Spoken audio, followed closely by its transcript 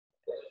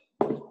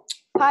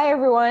Hi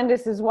everyone,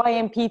 this is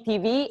YMP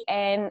TV,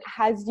 and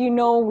as you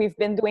know, we've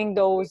been doing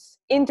those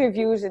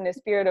interviews in the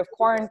spirit of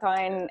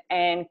quarantine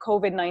and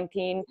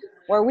COVID-19,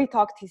 where we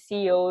talk to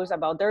CEOs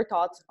about their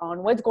thoughts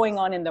on what's going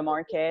on in the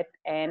market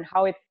and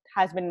how it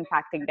has been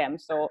impacting them.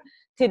 So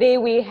today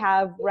we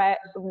have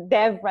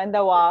Dev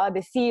Randhawa,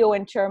 the CEO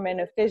and Chairman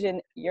of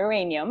Fission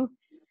Uranium.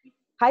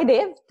 Hi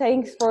Dev,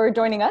 thanks for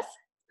joining us.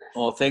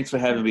 Well, thanks for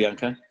having me,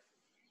 Bianca.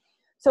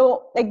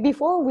 So,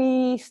 before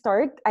we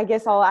start, I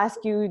guess I'll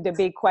ask you the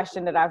big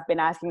question that I've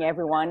been asking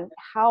everyone.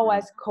 How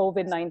has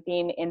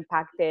COVID-19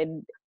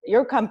 impacted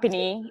your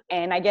company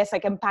and I guess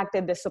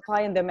impacted the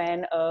supply and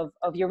demand of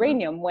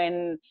uranium?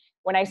 When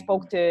I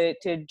spoke to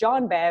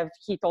John Bev,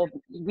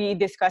 we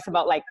discussed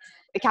about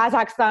the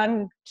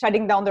Kazakhstan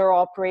shutting down their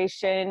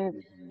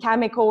operation,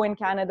 Cameco in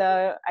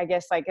Canada, I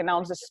guess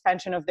announced the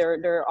suspension of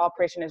their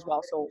operation as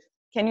well. So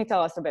can you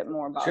tell us a bit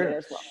more about it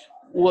as well?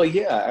 Well,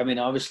 yeah, I mean,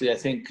 obviously I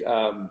think,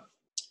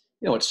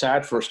 it's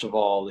sad, first of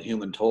all, the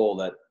human toll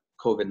that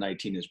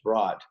COVID-19 has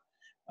brought.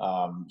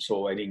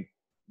 So I think,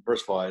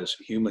 first of all, as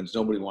humans,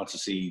 nobody wants to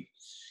see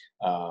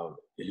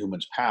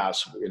humans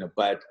pass,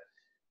 but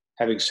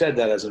having said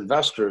that, as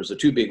investors, the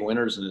two big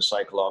winners in this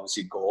cycle,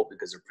 obviously gold,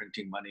 because they're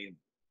printing money,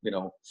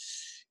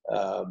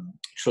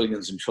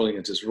 trillions and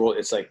trillions.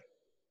 It's like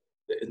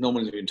no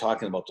one's even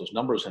talking about those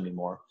numbers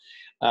anymore.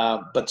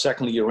 But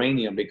secondly,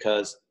 uranium,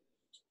 because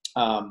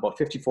about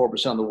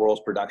 54% of the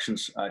world's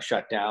production's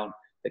shut down.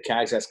 The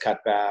Kazakh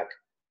cut back,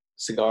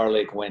 Cigar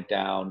Lake went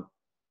down,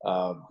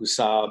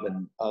 Husab,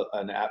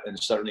 and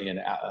certainly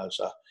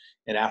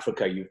in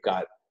Africa, you've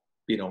got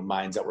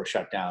mines that were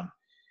shut down,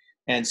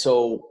 and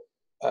so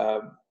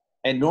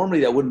and normally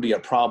that wouldn't be a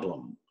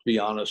problem, to be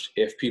honest,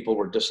 if people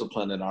were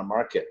disciplined in our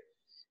market.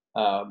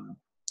 But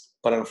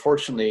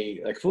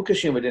unfortunately,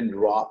 Fukushima didn't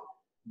drop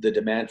the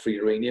demand for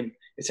uranium.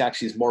 It's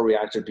more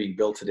reactors being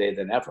built today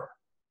than ever.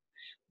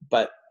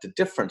 But the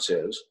difference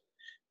is.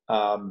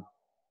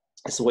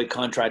 It's the way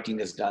contracting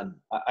is done.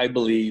 I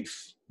believe,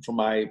 from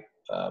my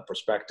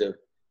perspective,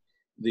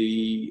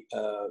 the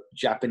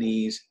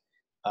Japanese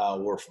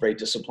were very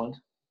disciplined,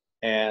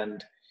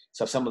 and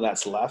so some of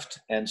that's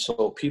left. And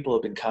so people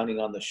have been counting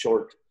on the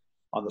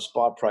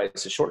spot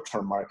price, the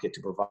short-term market,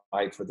 to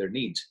provide for their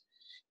needs.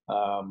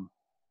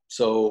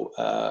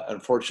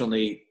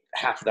 Unfortunately,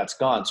 half of that's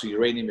gone. So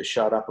uranium has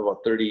shot up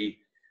about 35%,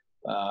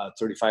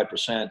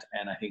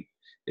 and I think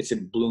it's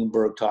in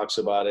Bloomberg talks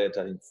about it.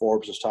 I think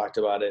Forbes has talked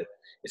about it.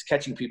 It's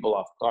catching people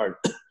off guard.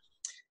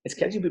 It's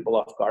catching people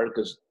off guard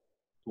because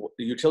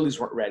the utilities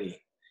weren't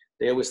ready.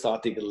 They always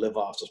thought they could live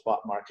off the spot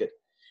market.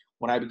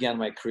 When I began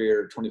my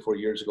career 24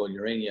 years ago in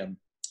uranium,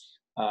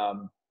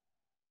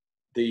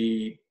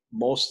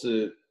 most of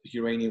the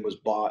uranium was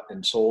bought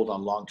and sold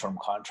on long-term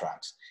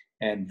contracts,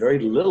 and very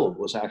little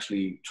was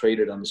actually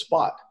traded on the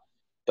spot.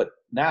 But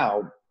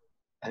now,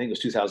 I think it was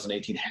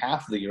 2018,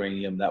 half of the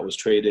uranium that was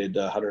traded,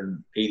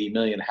 180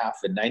 million, half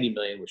and 90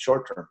 million was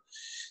short-term.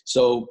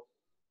 So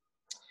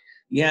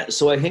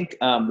I think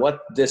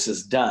what this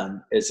has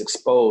done is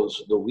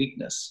expose the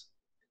weakness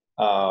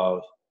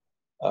of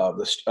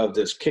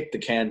this kick the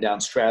can down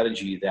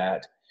strategy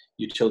that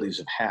utilities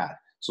have had.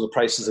 So the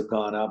prices have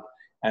gone up.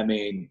 I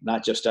mean,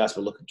 not just us,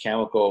 but look at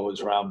Cameco, it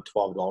was around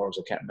 $12,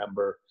 I can't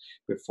remember,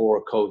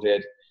 before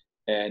COVID,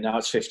 and now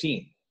it's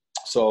 15.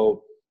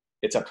 So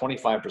it's up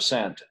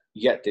 25%,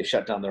 yet they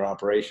shut down their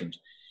operations.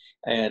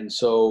 And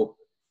so,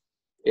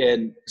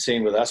 and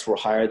same with us, we're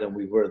higher than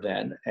we were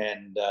then.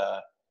 And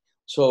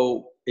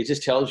so it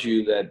just tells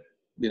you that,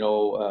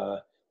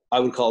 I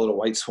would call it a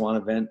white swan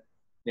event,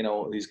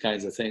 these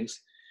kinds of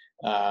things.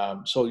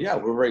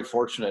 We're very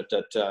fortunate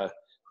that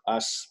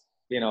us,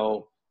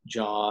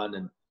 John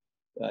and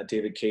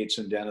David Cates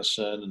and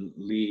Dennison and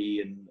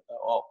Lee and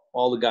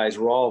all the guys,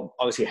 were all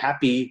obviously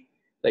happy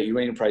that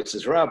uranium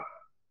prices are up.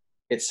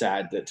 It's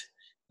sad that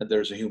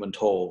there's a human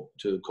toll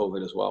to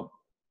COVID as well.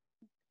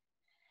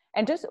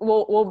 And just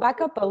we'll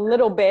back up a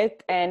little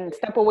bit and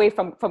step away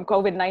from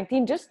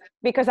COVID-19, just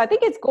because I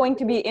think it's going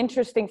to be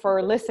interesting for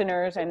our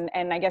listeners and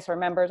I guess our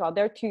members out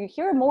there to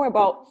hear more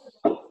about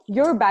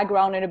your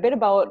background and a bit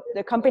about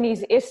the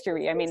company's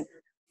history. I mean,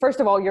 first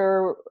of all,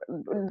 you're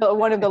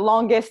one of the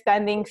longest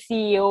standing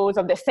CEOs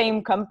of the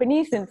same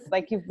company since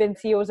you've been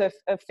CEOs of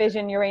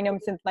Fission Uranium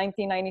since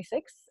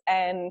 1996,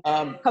 and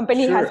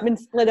company has been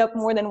split up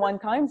more than one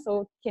time.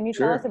 So can you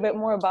tell us a bit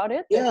more about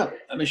it? Yeah,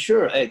 I mean,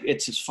 sure.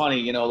 It's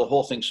funny, the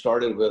whole thing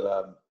started with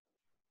a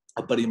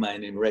buddy of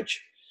mine named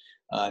Rich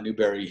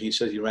Newberry. He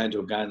says he ran to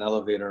a guy in an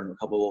elevator and a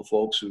couple of old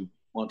folks who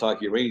want to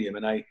talk uranium.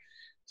 And I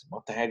said,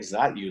 what the heck is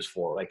that used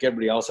for? Like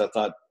everybody else, I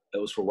thought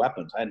it was for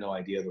weapons. I had no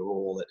idea the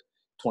role that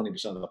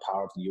 20% of the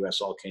power of the U.S.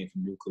 all came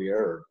from nuclear,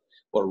 or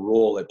what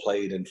role it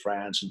played in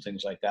France and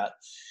things like that.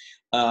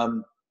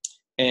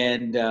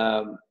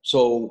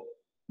 So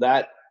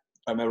that,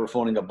 I remember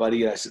phoning a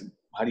buddy and I said,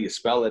 how do you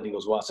spell it? And he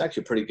goes, well, it's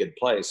actually a pretty good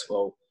place.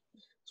 Well,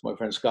 so my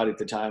friend Scotty at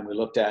the time, we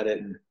looked at it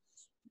and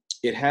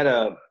it had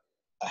a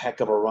heck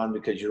of a run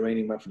because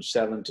uranium went from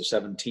 7 to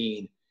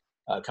 17.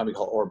 A company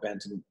called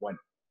Benton went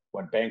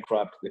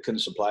bankrupt. They couldn't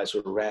supply, so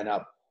it ran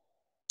up.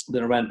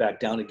 Then it ran back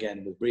down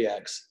again with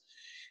Briax.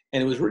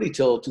 And it was really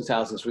till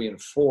 2003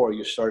 and 4,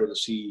 you started to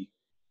see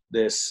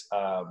this,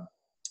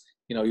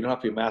 you know, you don't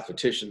have to be a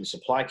mathematician.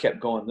 Supply kept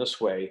going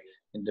this way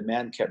and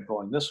demand kept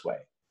going this way.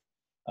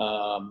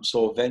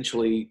 So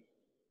eventually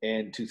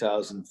in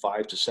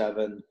 2005 to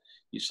 7,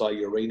 you saw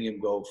uranium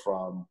go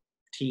from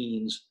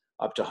teens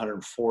up to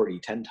 140,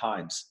 10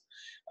 times.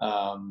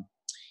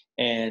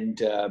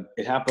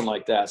 It happened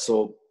like that.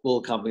 So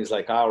little companies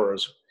like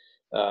ours,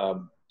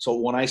 so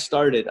when I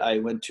started, I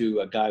went to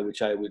a guy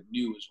which I would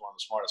knew was one of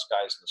the smartest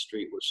guys in the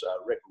street, was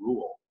Rick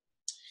Rule.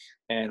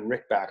 And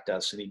Rick backed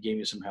us, and he gave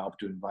me some help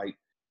to invite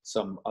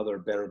some other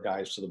better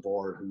guys to the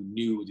board who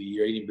knew the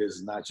uranium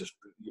business, not just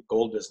the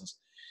gold business.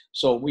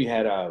 So we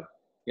had a,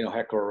 you know,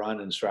 heck of a run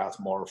in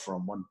Strathmore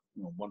from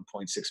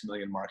 1.6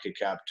 million market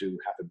cap to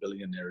 $500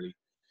 million nearly.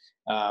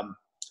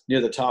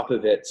 Near the top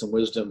of it, some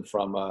wisdom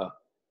from a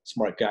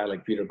smart guy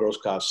like Peter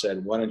Groskopf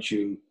said, why don't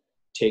you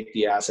take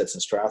the assets in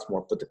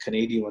Strathmore, put the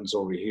Canadian ones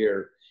over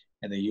here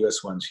and the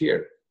US ones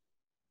here.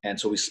 And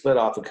so we split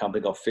off a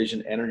company called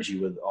Fission Energy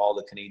with all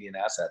the Canadian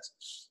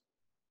assets.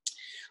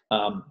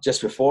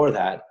 Just before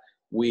that,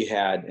 we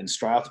had in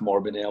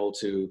Strathmore been able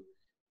to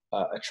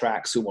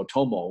attract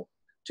Sumitomo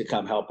to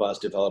come help us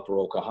develop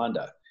Oroka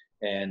Honda.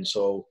 And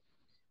so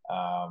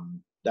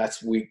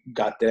we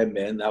got them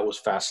in. That was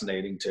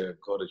fascinating to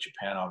go to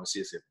Japan, obviously,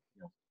 as a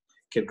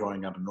kid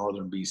growing up in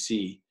northern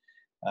BC.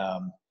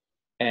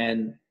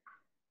 And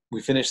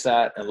we finished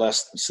that, and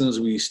as soon as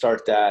we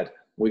start that,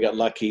 we got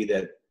lucky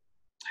that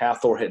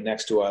Hathor hit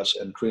next to us,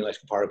 and Korean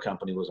Electric Power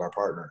Company was our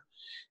partner.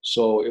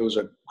 So it was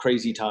a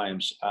crazy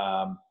times.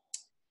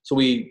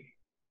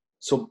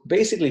 So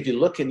basically, if you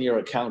look in your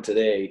account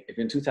today, if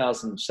in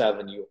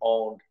 2007 you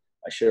owned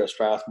a share of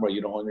Strathmore,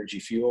 you own Energy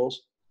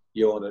Fuels,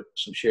 you own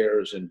some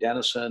shares in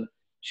Denison,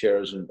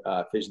 shares in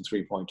Fission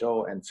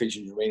 3.0, and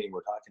Fission Uranium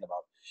we're talking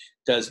about.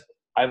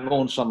 I've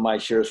owned some of my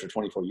shares for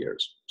 24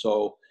 years.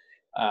 So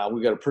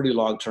we've got a pretty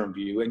long-term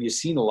view, and you've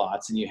seen a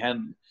lot, and you had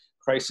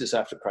crisis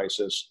after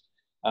crisis.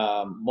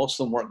 Most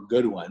of them weren't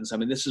good ones. I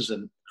mean, this is a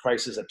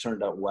crisis that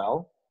turned out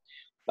well,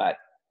 but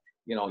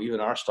even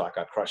our stock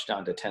got crushed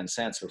down to 10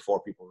 cents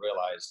before people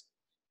realized,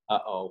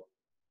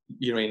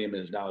 uranium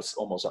is now it's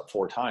almost up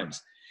 4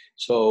 times.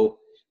 So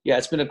yeah,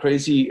 it's been a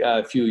crazy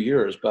few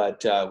years,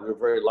 but we were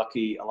very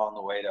lucky along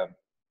the way to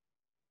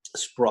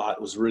Sprott.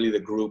 It was really the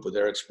group with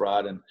Eric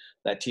Sprott and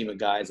that team of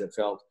guys that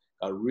felt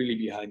really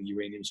behind the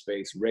uranium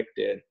space. Rick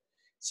did.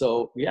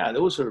 So yeah,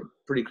 those are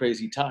pretty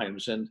crazy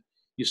times. And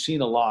you've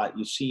seen a lot.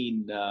 You've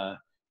seen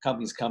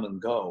companies come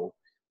and go.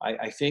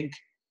 I think,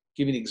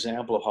 give you an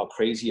example of how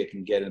crazy it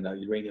can get in a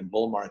uranium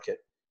bull market.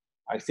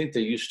 I think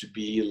there used to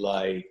be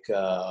like,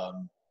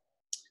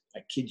 I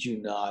kid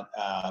you not,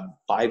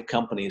 5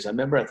 companies. I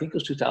remember, I think it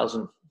was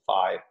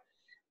 2005,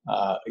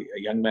 a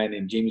young man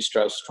named Jamie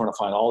Strauss was trying to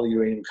find all the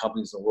uranium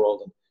companies in the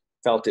world and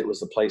felt it was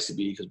the place to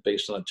be because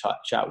based on a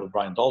chat with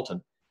Brian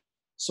Dalton.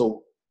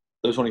 So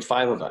there was only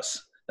 5 of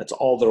us. That's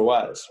all there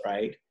was,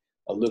 right?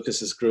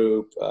 Lucas's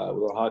group,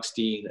 Will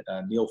Hochstein,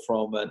 Neil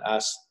Froman,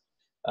 us,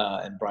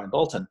 and Brian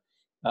Dalton.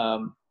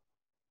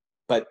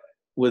 But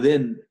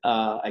within,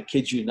 I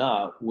kid you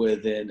not,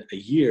 within a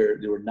year,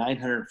 there were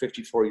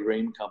 954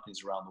 uranium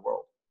companies around the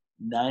world.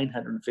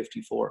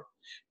 954,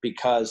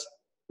 because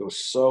there was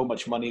so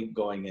much money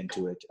going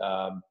into it.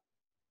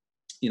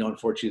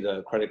 Unfortunately,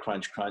 the credit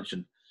crunch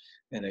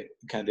and it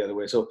kind of the other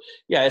way. So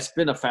yeah, it's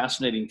been a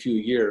fascinating few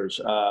years.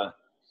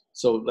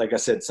 So like I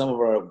said, some of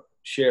our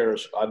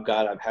shares I've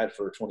had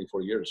for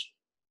 24 years.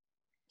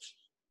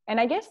 And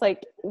I guess,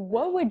 like,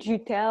 what would you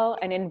tell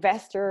an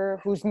investor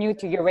who's new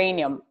to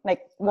uranium?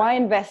 Like, why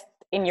invest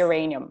in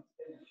uranium?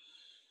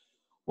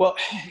 Well,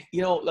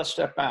 let's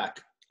step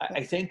back.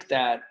 I think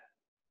that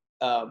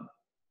I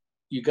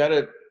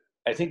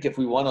think if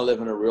we want to live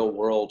in a real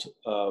world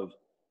of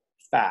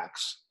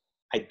facts,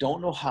 I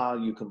don't know how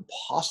you can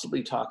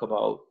possibly talk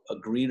about a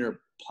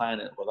greener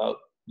planet without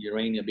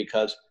uranium,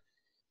 because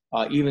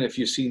even if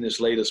you've seen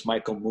this latest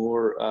Michael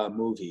Moore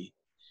movie,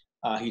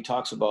 he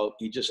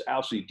just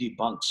absolutely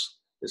debunks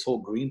this whole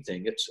green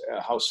thing. It's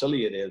how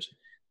silly it is.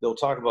 They'll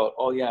talk about,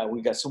 oh yeah,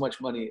 we got so much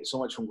money, so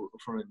much from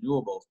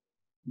renewables.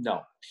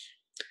 No,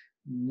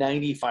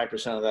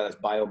 95% of that is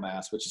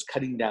biomass, which is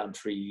cutting down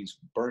trees,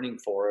 burning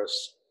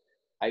forests.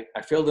 I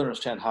fail to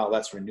understand how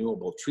that's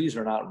renewable. Trees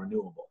are not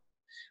renewable.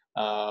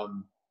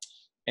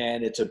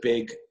 And it's so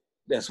when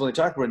they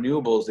talk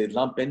renewables, they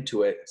lump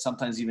into it,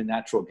 sometimes even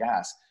natural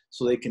gas.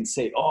 So they can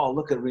say, oh,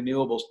 look at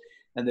renewables.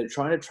 And they're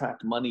trying to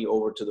attract money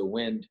over to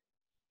wind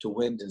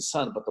and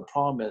sun. But the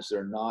problem is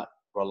they're not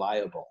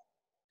reliable.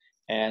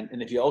 And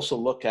if you also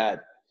look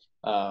at,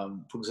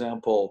 for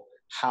example,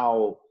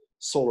 how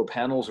solar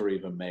panels are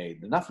even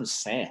made, they're not from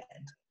sand.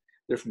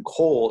 They're from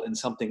coal and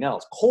something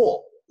else.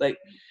 Coal.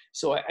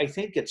 So I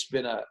think it's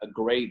been a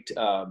great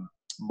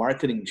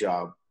marketing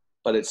job,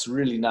 but it's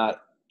really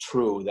not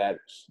true that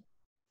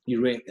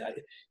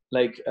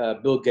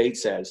Bill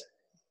Gates says,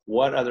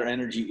 what other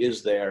energy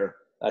is there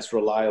that's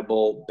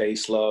reliable,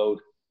 base load,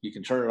 you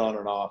can turn it on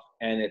and off,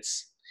 and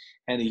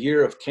and a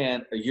year of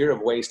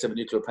waste of a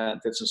nuclear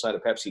plant fits inside a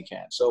Pepsi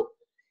can. So,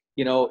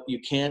 you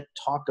can't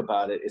talk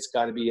about it. It's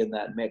got to be in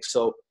that mix.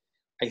 So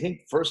I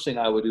think first thing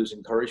I would do is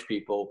encourage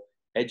people,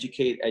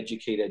 educate.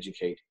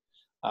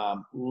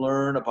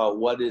 Learn about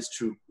what is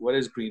true, what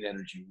is green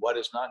energy, what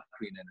is not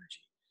green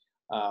energy.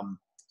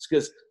 It's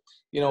because,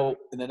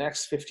 in the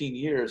next 15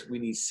 years, we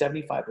need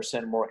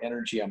 75% more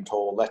energy, I'm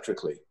told,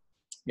 electrically.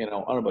 I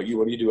don't know about you.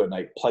 What do you do at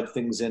night? Plug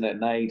things in at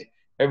night.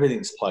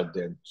 Everything's plugged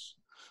in.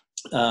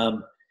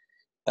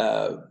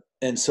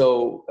 And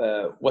so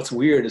what's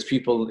weird is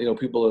people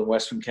in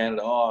Western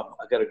Canada, oh,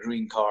 I got a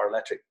green car,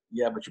 electric.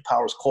 Yeah, but your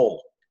power's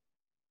coal.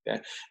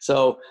 Okay.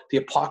 So the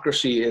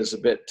hypocrisy is a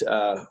bit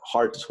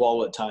hard to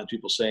swallow at times,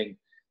 people saying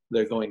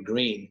they're going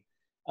green.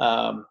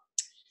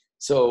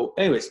 So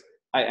anyways,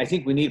 I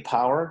think we need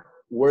power.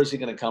 Where is it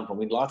going to come from?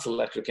 We need lots of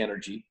electric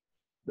energy.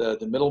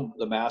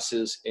 The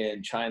masses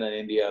in China and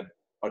India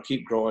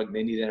keep growing.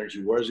 They need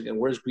energy.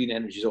 Where's green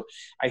energy? So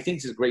I think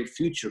it's a great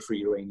future for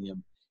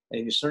uranium.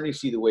 And you certainly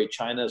see the way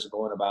China is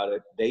going about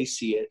it. They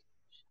see it.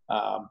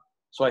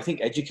 So I think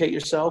educate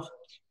yourself.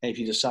 And if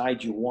you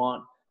decide you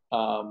want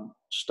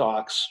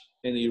stocks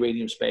in the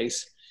uranium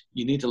space,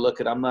 you need to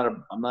look at, I'm not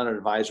an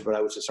advisor, but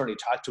I would certainly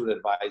talk to an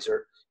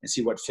advisor and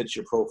see what fits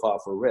your profile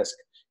for risk.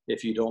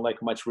 If you don't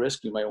like much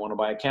risk, you might want to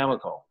buy a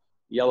chemical,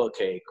 yellow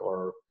cake,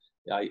 or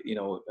a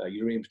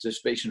uranium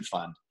participation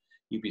fund,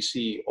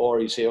 UPC, or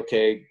you say,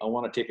 okay, I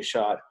want to take a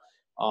shot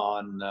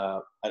on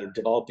at a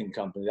developing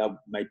company. That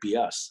might be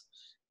us.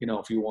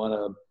 If you want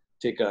to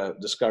take a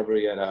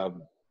discovery at a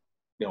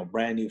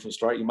brand new from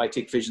start, you might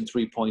take Fission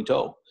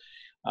 3.0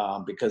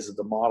 because of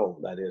the model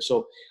that is.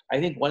 So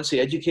I think once they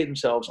educate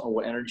themselves on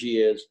what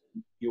energy is,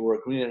 where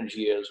green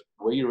energy is,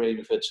 where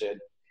uranium fits in,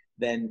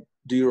 then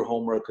do your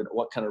homework and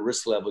what kind of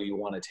risk level you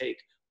want to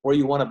take, or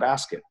you want a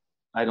basket.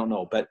 I don't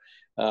know, but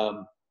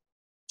I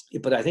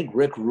think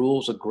Rick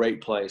Rule's a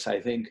great place.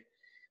 I think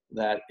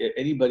that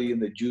anybody in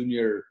the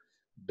junior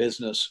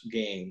business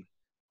game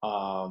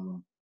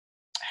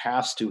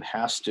has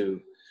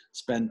to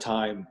spend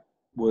time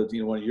with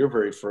one of your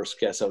very first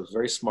guests. That was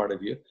very smart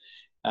of you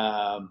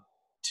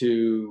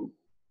to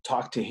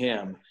talk to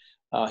him.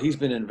 He's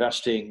been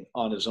investing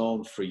on his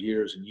own for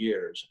years and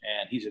years,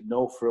 and he's a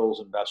no-frills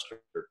investor.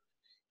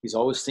 He's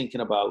always thinking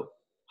about,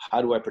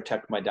 how do I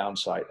protect my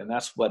downside? And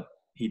that's what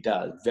he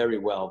does very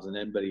well than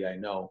anybody I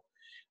know.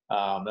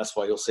 That's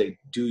why he'll say,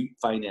 do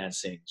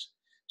financings.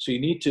 So you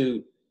need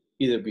to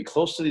either be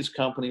close to these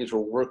companies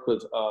or work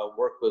with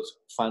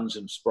funds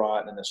and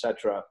Sprott and et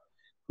cetera,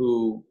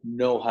 who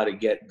know how to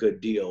get good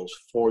deals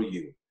for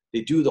you. They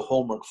do the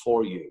homework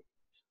for you,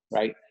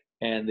 right?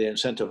 And they're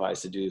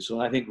incentivized to do so.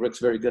 And I think Rick's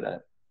very good at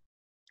it.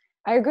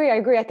 I agree.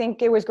 I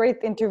think it was great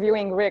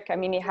interviewing Rick. I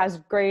mean, he has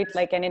great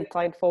and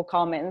insightful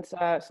comments.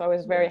 So I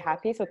was very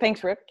happy. So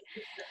thanks, Rick.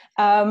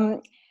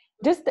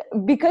 Just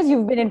because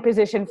you've been in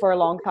position for a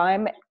long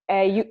time,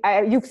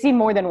 you've seen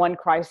more than one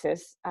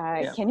crisis.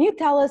 Can you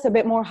tell us a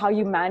bit more how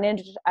you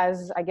managed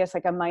as, I guess,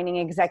 like a mining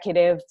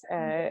executive,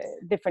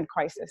 different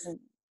crises,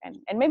 and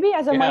maybe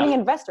as a mining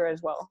investor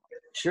as well?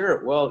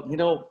 Sure. Well,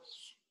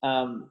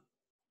 I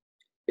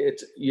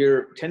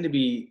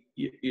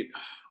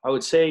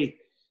would say,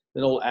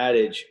 an old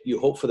adage, you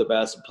hope for the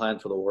best and plan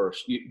for the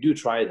worst. You do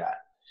try that.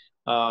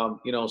 So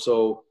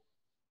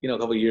a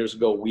couple of years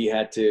ago, we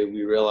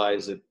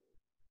realized that,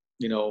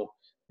 the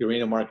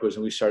uranium market was,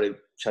 and we shut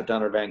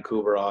down our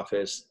Vancouver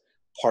office.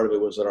 Part of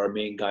it was that our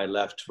main guy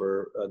left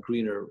for a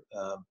greener,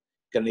 got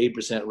an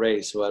 8%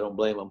 raise, so I don't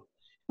blame him.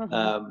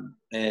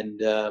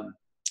 Mm-hmm.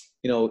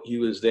 He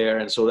was there,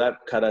 and so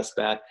that cut us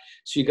back.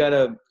 So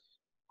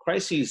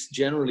crises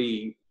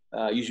generally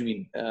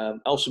usually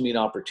also mean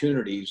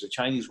opportunities. The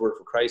Chinese word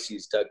for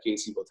crises, Doug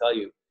Casey will tell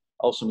you,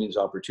 also means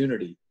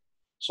opportunity.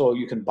 So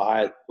you can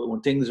buy,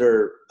 when things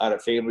are out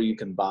of favor, you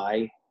can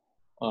buy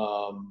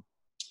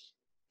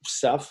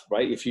stuff,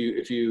 right? If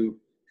you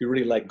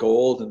really like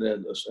gold and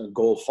then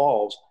gold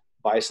falls,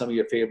 buy some of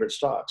your favorite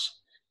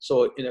stocks.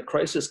 So in a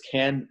crisis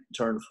can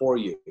turn for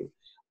you.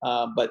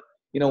 But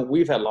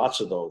we've had lots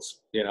of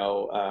those, but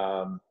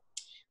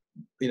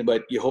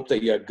you hope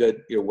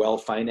that you're well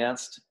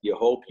financed. You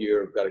hope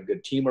you've got a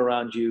good team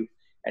around you.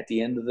 At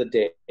the end of the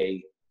day,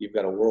 you've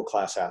got a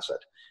world-class asset,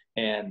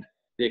 and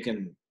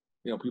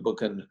people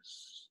can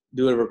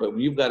do whatever. But when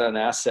you've got an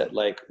asset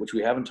which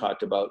we haven't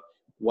talked about,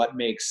 what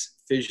makes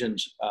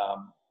Fission's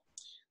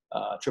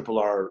triple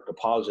R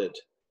deposit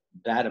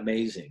that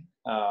amazing?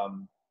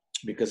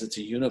 Because it's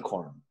a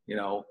unicorn.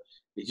 You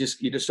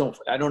just don't.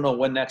 I don't know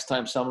when next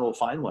time someone will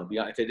find one.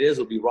 If it is,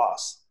 it'll be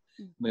Ross.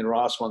 I mean,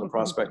 Ross won the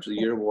Prospect of the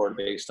Year award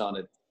based on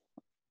it.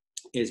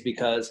 Is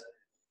because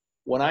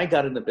when I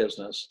got into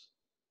business,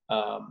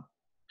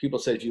 people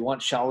said, if you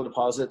want shallow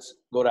deposits,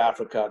 go to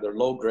Africa. They're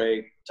low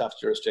grade, tough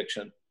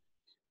jurisdiction.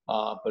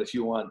 But if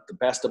you want the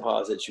best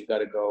deposits, you've got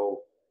to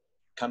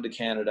come to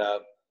Canada.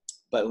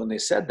 But when they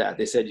said that,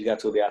 they said you got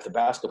to go to the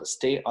Athabasca, but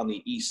stay on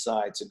the east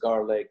side.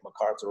 Cigar Lake,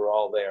 MacArthur are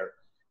all there.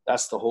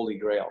 That's the holy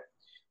grail.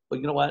 But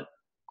you know what?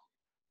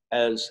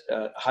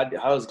 How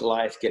does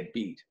Goliath get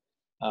beat?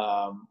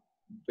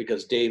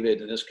 because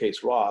David, in this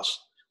case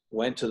Ross,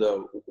 went to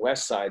the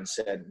west side and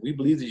said, we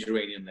believe there's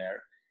uranium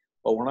there,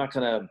 but we're not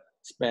going to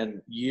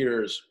spend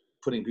years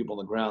putting people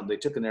on the ground. They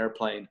took an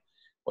airplane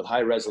with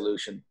high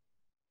resolution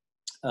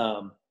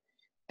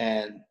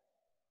and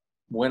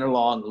went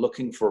along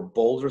looking for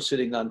boulders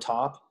sitting on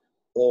top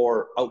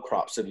or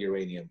outcrops of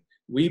uranium.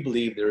 We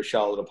believe there are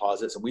shallow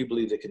deposits, and we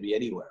believe they could be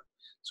anywhere.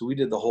 So we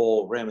did the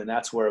whole rim, and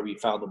that's where we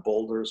found the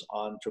boulders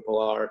on Triple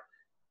R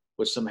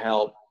with some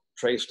help,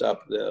 traced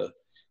up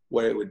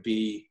where it would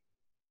be.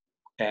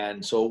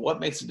 And so what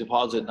makes a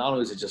deposit, not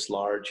only is it just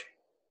large,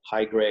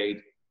 high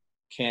grade,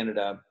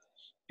 Canada,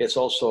 it's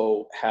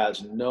also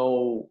has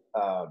no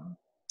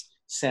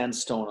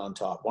sandstone on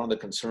top. One of the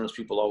concerns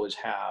people always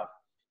have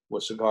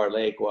with Cigar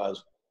Lake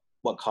was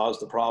what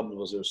caused the problem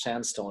was there was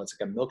sandstone. It's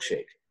like a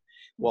milkshake.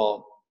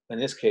 Well, in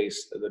this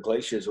case, the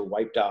glaciers are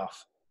wiped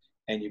off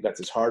and you've got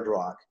this hard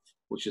rock,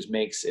 which just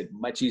makes it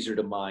much easier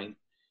to mine.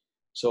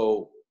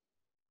 So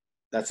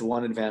that's the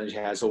one advantage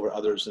it has over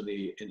others in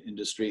the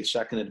industry.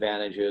 Second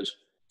advantage is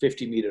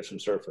 50 meters from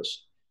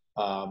surface.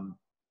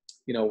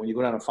 You know, when you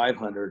go down to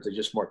 500, there's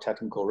just more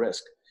technical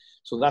risk.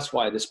 So that's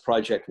why this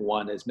project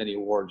won as many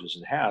awards as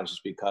it has,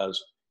 is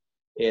because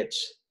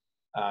it's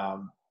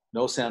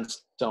no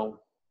sandstone,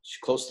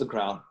 close to the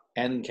ground,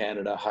 and in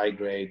Canada, high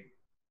grade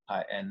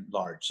and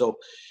large. So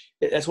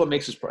that's what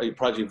makes this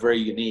project very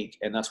unique.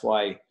 And that's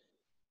why,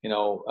 you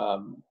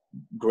know,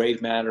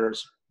 grade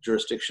matters,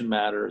 jurisdiction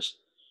matters.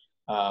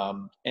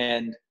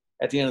 And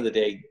at the end of the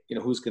day, you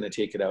know, who's going to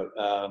take it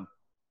out?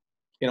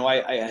 You know,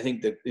 I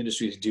think the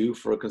industry is due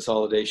for a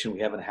consolidation.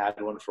 We haven't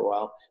had one for a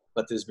while,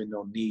 but there's been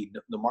no need.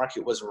 The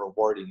market wasn't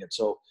rewarding it.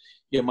 So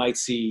you might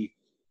see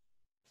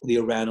the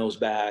Oranos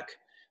back.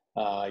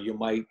 You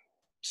might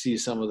see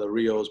some of the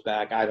Rios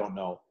back. I don't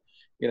know.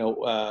 You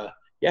know,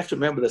 you have to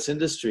remember this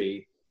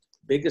industry,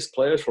 biggest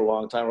players for a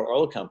long time are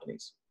oil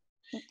companies.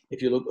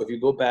 If you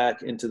go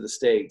back into the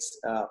States,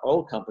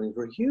 oil companies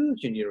were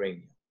huge in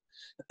uranium.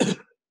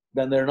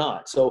 Then they're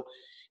not. So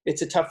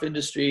it's a tough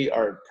industry.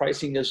 Our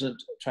pricing isn't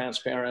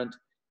transparent,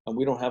 and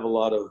we don't have a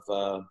lot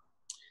of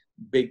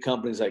big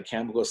companies like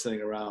Cameco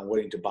sitting around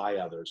waiting to buy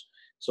others.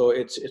 So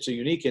it's a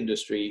unique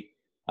industry.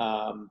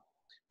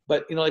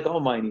 But you know, like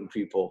all mining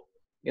people,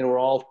 you know, we're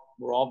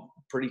all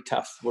pretty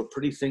tough. We're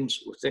pretty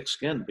thick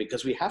skinned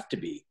because we have to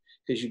be,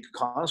 because you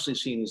constantly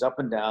see these up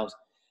and downs.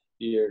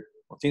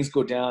 When things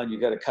go down, you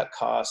got to cut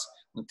costs.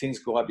 When things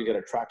go up, you got to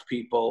attract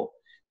people.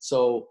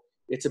 So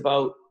it's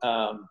about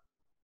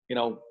you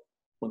know,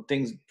 when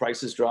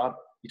prices drop,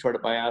 you try to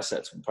buy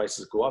assets. When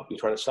prices go up, you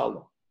try to sell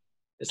them.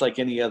 It's like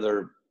any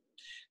other.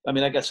 I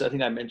mean, I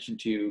think I mentioned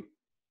to you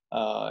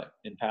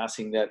in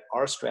passing that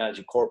our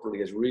strategy corporately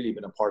has really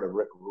been a part of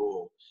Rick's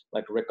rule.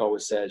 Like Rick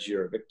always says,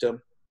 you're a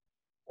victim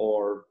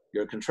or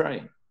you're a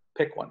contrarian.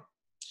 Pick one.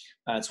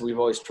 And so we've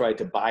always tried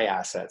to buy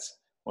assets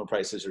when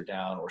prices are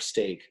down or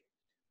stake.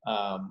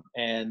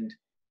 And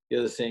the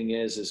other thing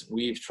is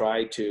we've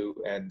tried to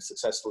and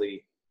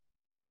successfully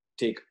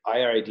take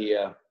our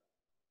idea,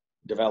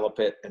 develop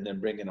it, and then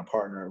bring in a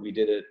partner. We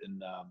did it in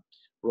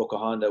Roka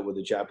Honda with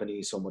the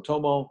Japanese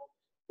Sumitomo.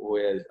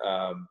 With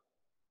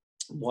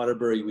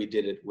Waterbury, we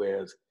did it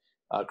with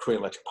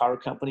Korean Electric Power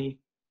Company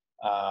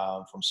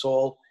from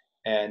Seoul.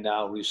 And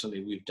now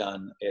recently we've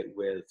done it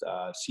with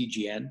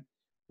CGN,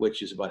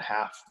 which is about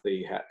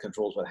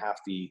controls about half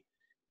the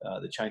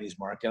Chinese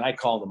market. And I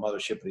call them the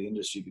mothership of the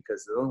industry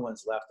because they're the only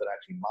ones left that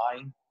actually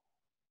mine,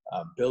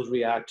 build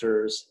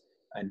reactors,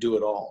 and do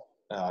it all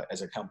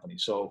as a company.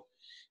 So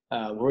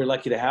we're really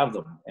lucky to have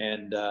them.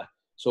 And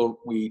so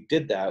we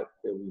did that.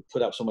 We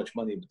put up so much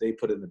money, but they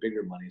put in the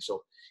bigger money.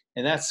 So,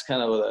 and that's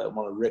kind of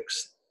one of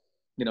Rick's,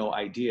 you know,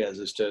 ideas,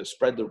 is to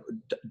spread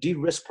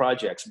de-risk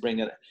projects, bring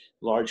in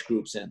large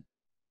groups in.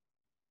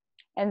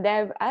 And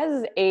Dev,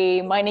 as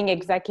a mining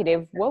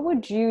executive, what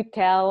would you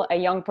tell a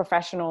young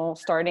professional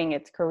starting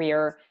its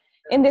career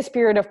in this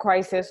period of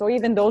crisis, or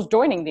even those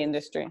joining the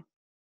industry?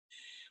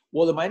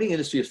 Well, the mining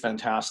industry is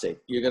fantastic.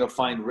 You're going to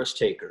find risk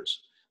takers.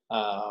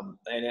 But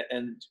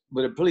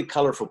really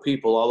colorful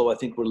people, although I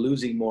think we're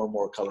losing more and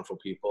more colorful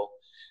people.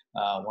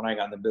 When I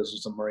got in the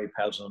business, the Murray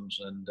Pesums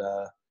and,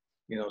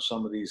 you know,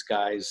 some of these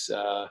guys,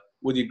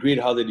 whether you agree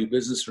to how they do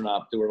business or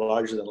not, they were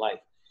larger than life.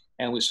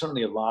 And we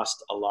certainly have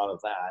lost a lot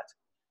of that.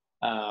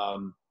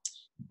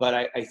 But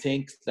I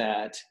think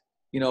that,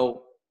 you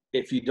know,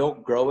 if you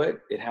don't grow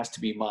it, it has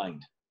to be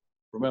mined.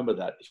 Remember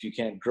that. If you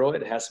can't grow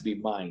it, it has to be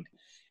mined.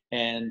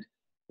 And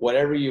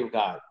whatever you've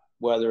got,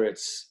 whether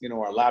it's, you know,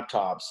 our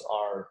laptops,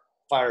 our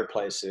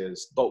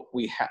fireplaces, but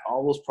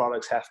all those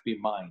products have to be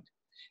mined.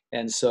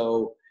 And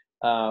so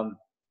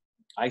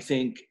I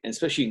think,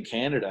 especially in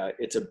Canada,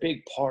 it's a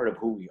big part of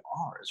who we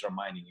are as our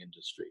mining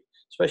industry,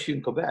 especially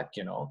in Quebec,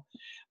 you know.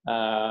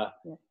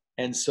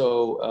 And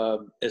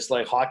so it's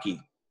like hockey,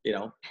 you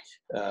know,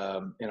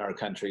 in our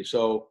country.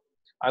 So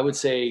I would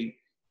say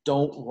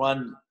don't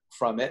run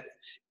from it.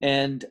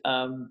 And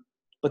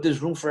but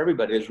there's room for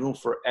everybody. There's room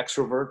for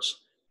extroverts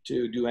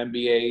to do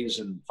MBAs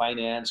and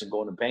finance and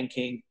go into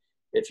banking.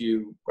 If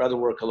you rather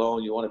work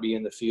alone, you want to be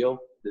in the field,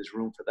 there's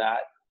room for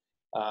that.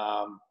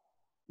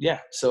 Yeah,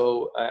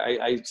 so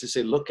I just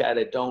say, look at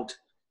it. Don't,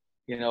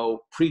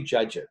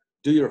 prejudge it.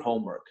 Do your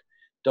homework.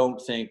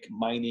 Don't think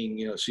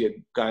mining, see a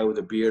guy with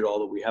a beard,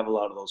 although we have a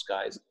lot of those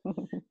guys.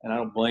 And I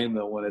don't blame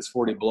them. When it's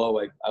 40 below,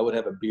 I would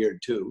have a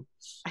beard too.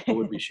 I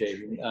would be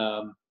shaving.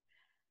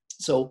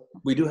 So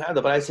we do have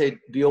that, but I say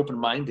be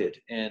open-minded,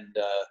 and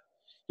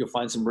you'll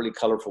find some really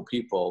colorful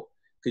people,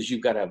 because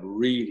you've got to have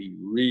really,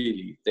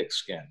 really thick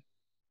skin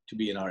to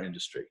be in our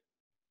industry,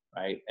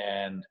 right?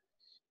 And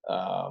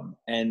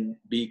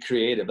be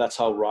creative. That's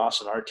how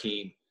Ross and our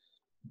team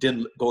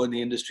didn't go in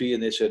the industry,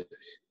 and they said,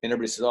 and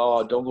everybody says,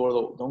 oh, don't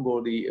go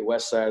to the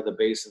west side of the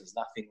basin. There's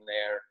nothing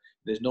there.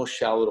 There's no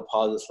shallow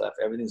deposits left.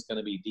 Everything's going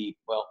to be deep.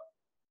 Well,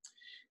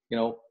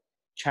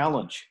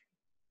 challenge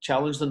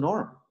the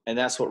norm. And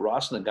that's what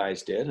Ross and the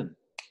guys did, and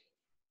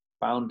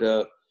found,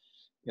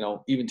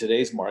 even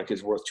today's market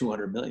is worth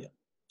 200 million.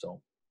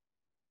 So.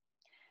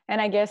 And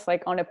I guess,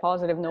 like, on a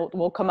positive note,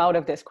 we'll come out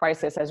of this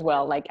crisis as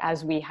well, like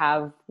as we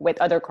have with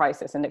other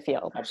crises in the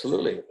field.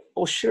 Absolutely.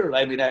 Oh, sure.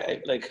 I mean,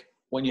 I like,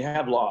 when you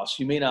have loss,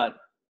 you may not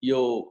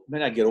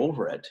get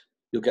over it.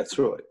 You'll get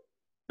through it,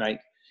 right?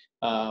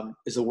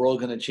 Is the world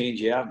going to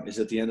change? Yeah. Is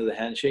it the end of the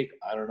handshake?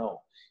 I don't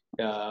know.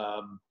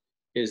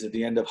 Is it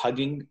the end of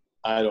hugging?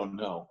 I don't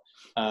know.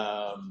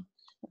 I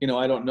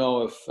don't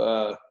know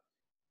if,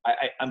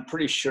 I'm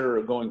pretty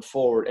sure going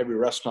forward, every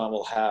restaurant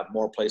will have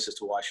more places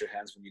to wash your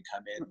hands when you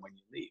come in and when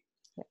you leave.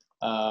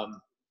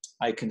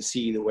 I can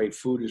see the way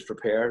food is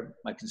prepared.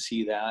 I can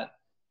see that.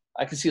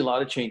 I can see a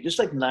lot of change. Just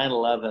like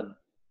 9/11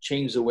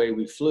 changed the way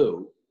we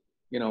flew.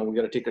 We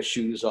got to take our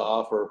shoes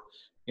off, or,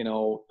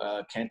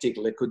 can't take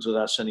liquids with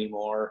us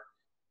anymore.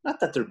 Not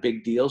that they're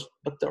big deals,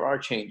 but there are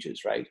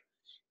changes, right?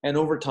 And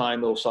over time,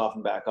 it'll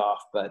soften back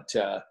off. But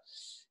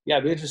yeah,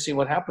 it'd be interesting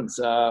what happens.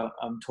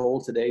 I'm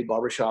told today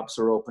barbershops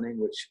are opening,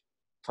 which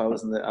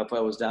if I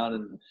was down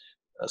in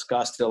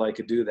Scottsdale, I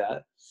could do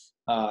that.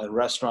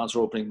 Restaurants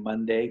are opening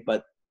Monday,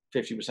 but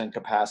 50%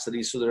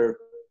 capacity. So they're,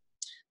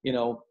 we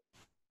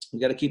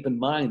got to keep in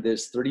mind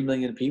there's 30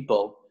 million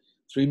people,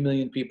 3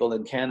 million people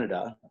in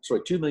Canada.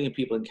 Sorry, 2 million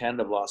people in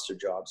Canada have lost their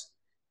jobs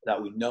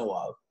that we know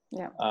of.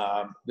 Yeah.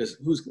 Because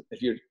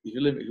if you're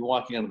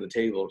walking under the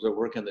table, or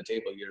working on the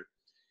table,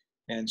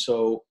 and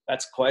so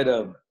that's quite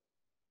a.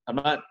 I'm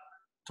not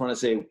trying to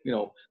say,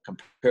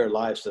 compare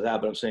lives to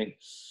that, but I'm saying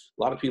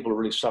a lot of people are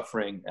really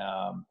suffering,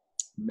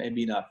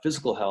 maybe not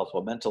physical health,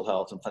 but mental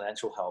health and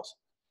financial health.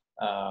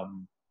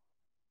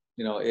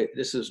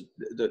 This is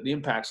the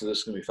impacts of this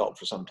is going to be felt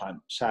for some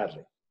time,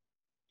 sadly.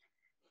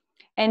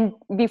 And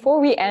before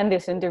we end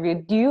this interview,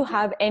 do you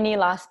have any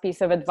last piece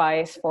of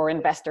advice for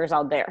investors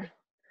out there,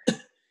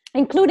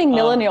 including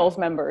millennials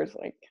members?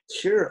 Like,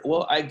 sure.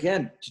 Well,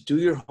 again, to do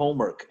your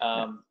homework.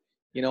 But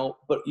you know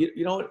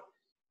what?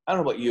 I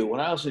don't know about you.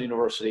 When I was in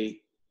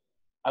university,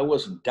 I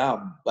wasn't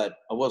dumb, but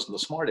I wasn't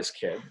the smartest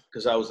kid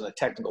because I was in a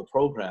technical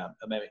program.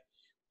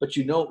 But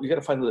you got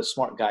to find who the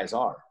smart guys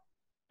are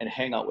and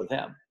hang out with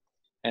them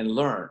and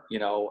learn,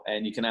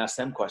 and you can ask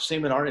them questions.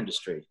 Same in our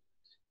industry.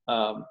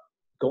 Go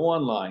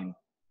online,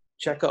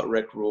 check out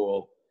Rick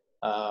Rule.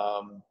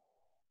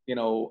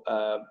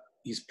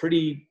 He's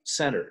pretty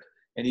centered,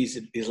 and he's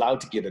allowed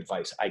to give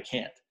advice. I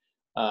can't.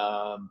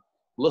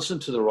 Listen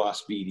to the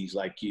Ross Beatties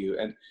like you.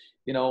 And,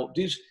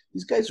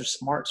 these guys are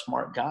smart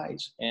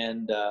guys,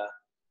 and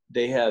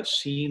they have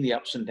seen the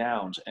ups and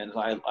downs. And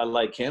I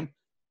like him.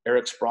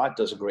 Eric Sprott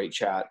does a great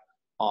chat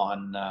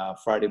on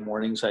Friday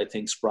mornings. I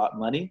think Sprott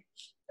Money.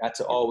 That's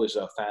always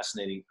a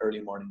fascinating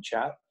early morning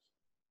chat.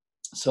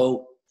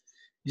 So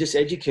just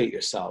educate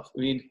yourself.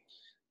 I mean,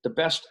 the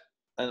best,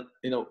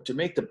 to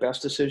make the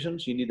best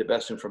decisions, you need the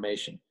best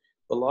information.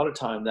 But a lot of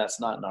time that's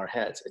not in our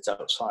heads. It's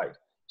outside.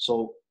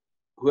 So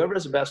whoever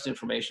has the best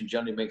information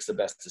generally makes the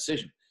best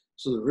decision.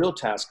 So the real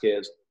task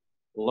is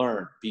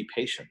learn, be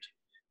patient.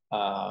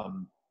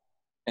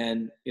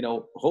 And,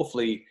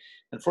 hopefully,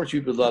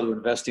 unfortunately, people love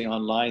investing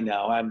online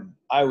now.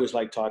 I always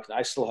like talking.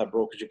 I still have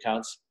brokerage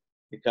accounts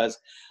because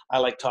I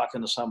like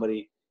talking to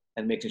somebody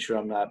and making sure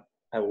I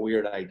have a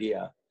weird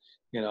idea,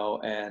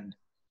 and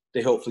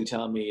they hopefully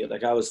tell me,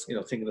 like I was,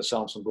 thinking of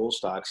selling some gold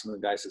stocks, and the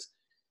guy says,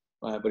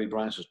 my buddy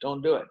Brian says,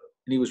 don't do it.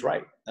 And he was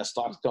right. That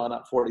stock's gone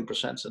up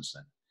 40% since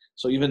then.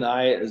 So even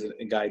I, as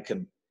a guy,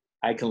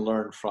 I can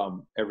learn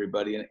from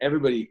everybody, and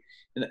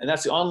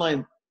that's the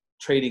online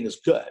trading is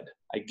good.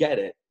 I get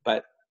it,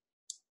 but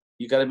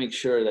you got to make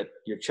sure that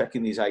you're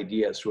checking these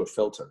ideas through a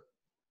filter.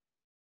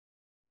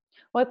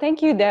 Well,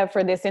 thank you, Dev,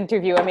 for this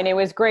interview. I mean, it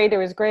was great. It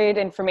was great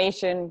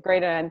information,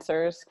 great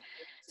answers.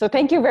 So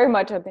thank you very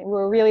much. I think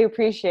we really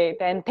appreciate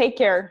it, and take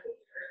care.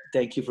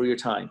 Thank you for your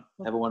time.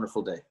 Have a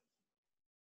wonderful day.